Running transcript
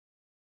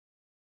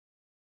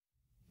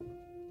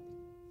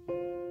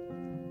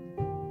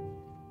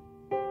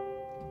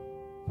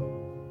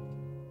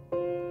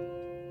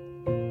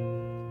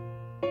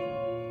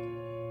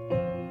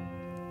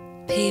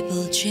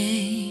People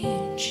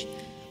change,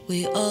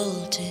 we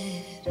all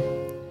did.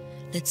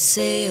 Let's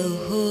say a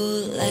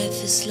whole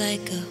life is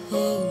like a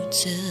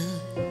hotel.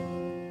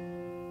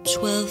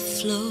 12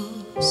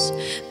 floors,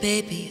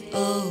 baby,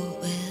 oh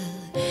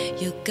well.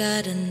 You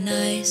got a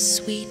nice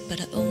suite,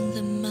 but I own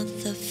the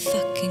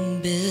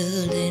motherfucking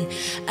building.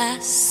 I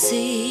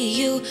see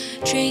you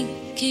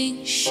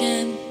drinking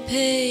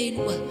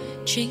champagne,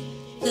 watching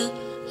the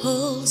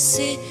whole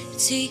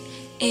city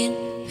in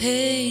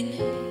pain.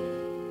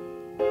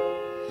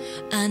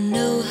 I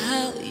know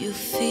how you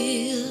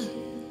feel,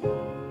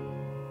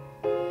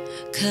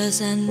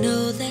 'cause I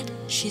know that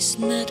she's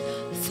not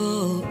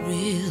for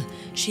real.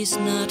 She's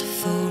not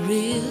for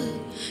real.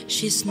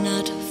 She's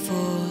not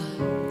for.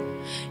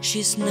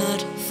 She's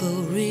not for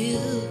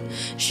real.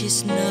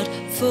 She's not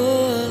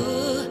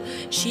for.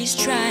 She's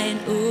trying,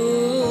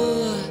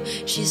 oh.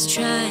 She's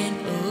trying,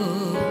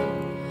 oh.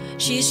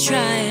 She's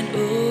trying,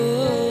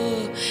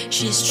 oh.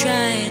 She's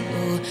trying,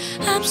 oh.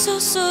 I'm so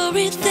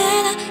sorry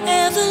that I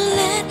ever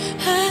let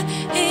her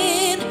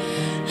in.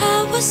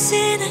 I was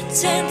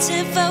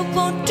inattentive, I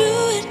won't do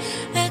it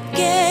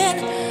again.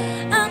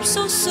 I'm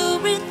so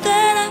sorry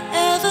that I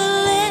ever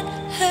let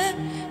her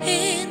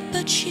in,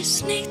 but she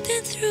sneaked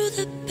in through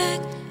the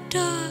back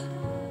door.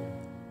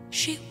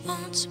 She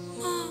wants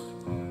more.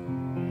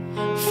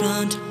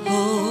 Front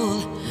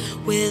hall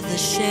with a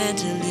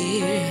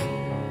chandelier.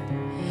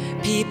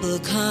 People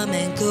come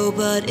and go,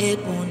 but it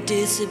won't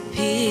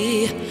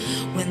disappear.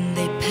 When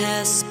they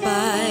pass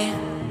by,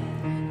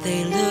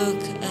 they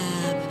look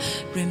up,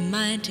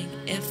 reminding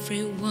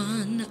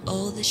everyone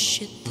all the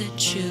shit that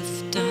you've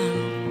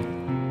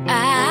done.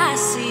 I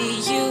see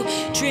you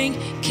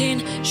drinking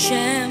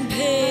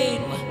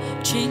champagne,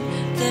 watching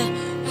the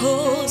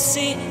whole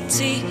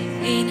city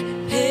in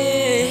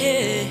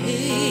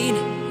pain.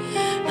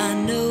 I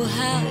know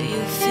how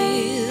you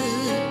feel,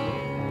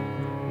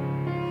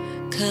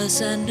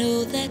 'cause I know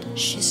that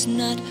she's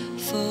not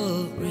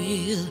for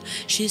real.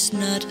 She's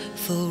not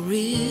for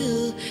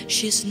real.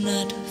 She's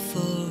not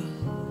for.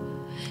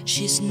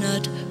 She's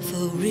not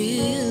for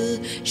real.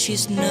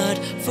 She's not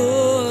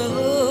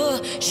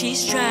for.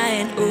 She's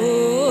trying,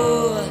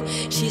 oh.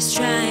 She's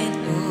trying,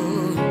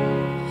 oh.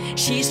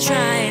 She's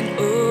trying,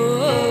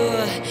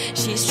 oh.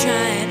 She's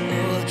trying,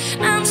 oh.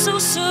 I'm so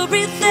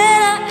sorry that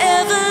I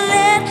ever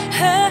let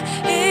her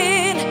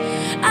in.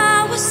 I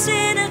was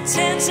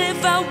inattentive,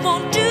 I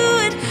won't do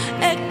it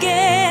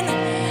again.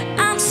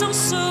 I'm so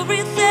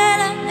sorry that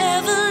I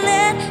ever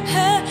let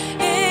her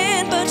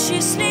in, but she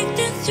sneaked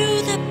in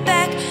through the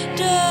back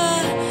door.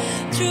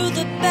 Through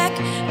the back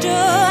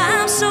door.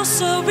 I'm so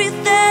sorry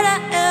that I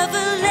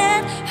ever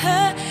let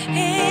her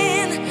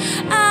in.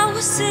 I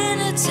was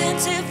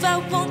inattentive, I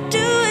won't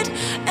do it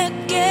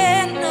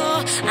again. No,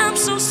 I'm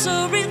so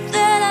sorry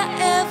that I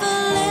ever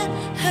let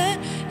her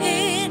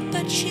in,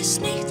 but she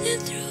sneaked in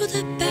through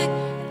the back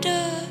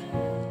door.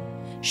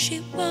 She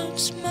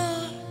wants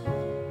more.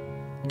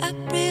 I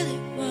really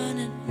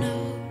wanna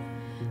know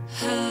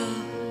how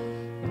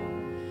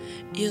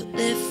you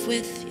live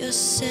with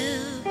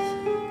yourself.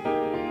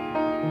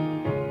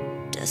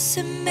 Does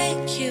it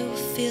make you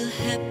feel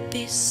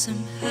happy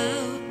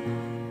somehow?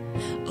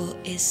 Or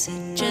is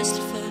it just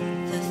for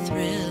the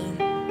thrill?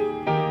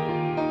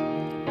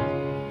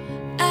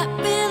 I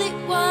really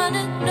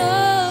wanna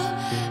know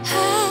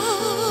how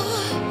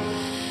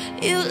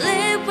you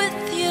live with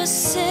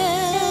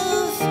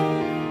yourself.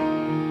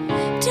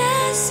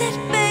 Does it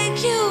make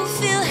you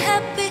feel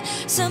happy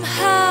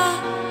somehow?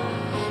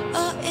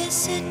 Or is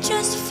it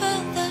just for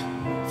the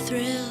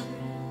thrill?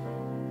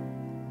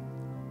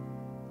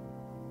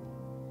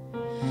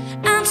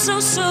 I'm so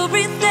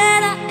sorry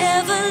that I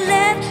ever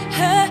let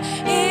her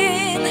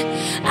in.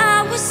 I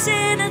was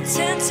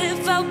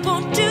inattentive, I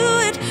won't do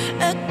it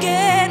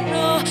again.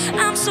 No,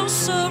 I'm so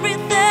sorry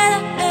that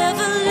I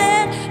ever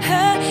let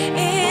her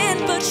in,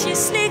 but she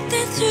sneaked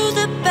in through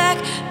the back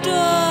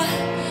door.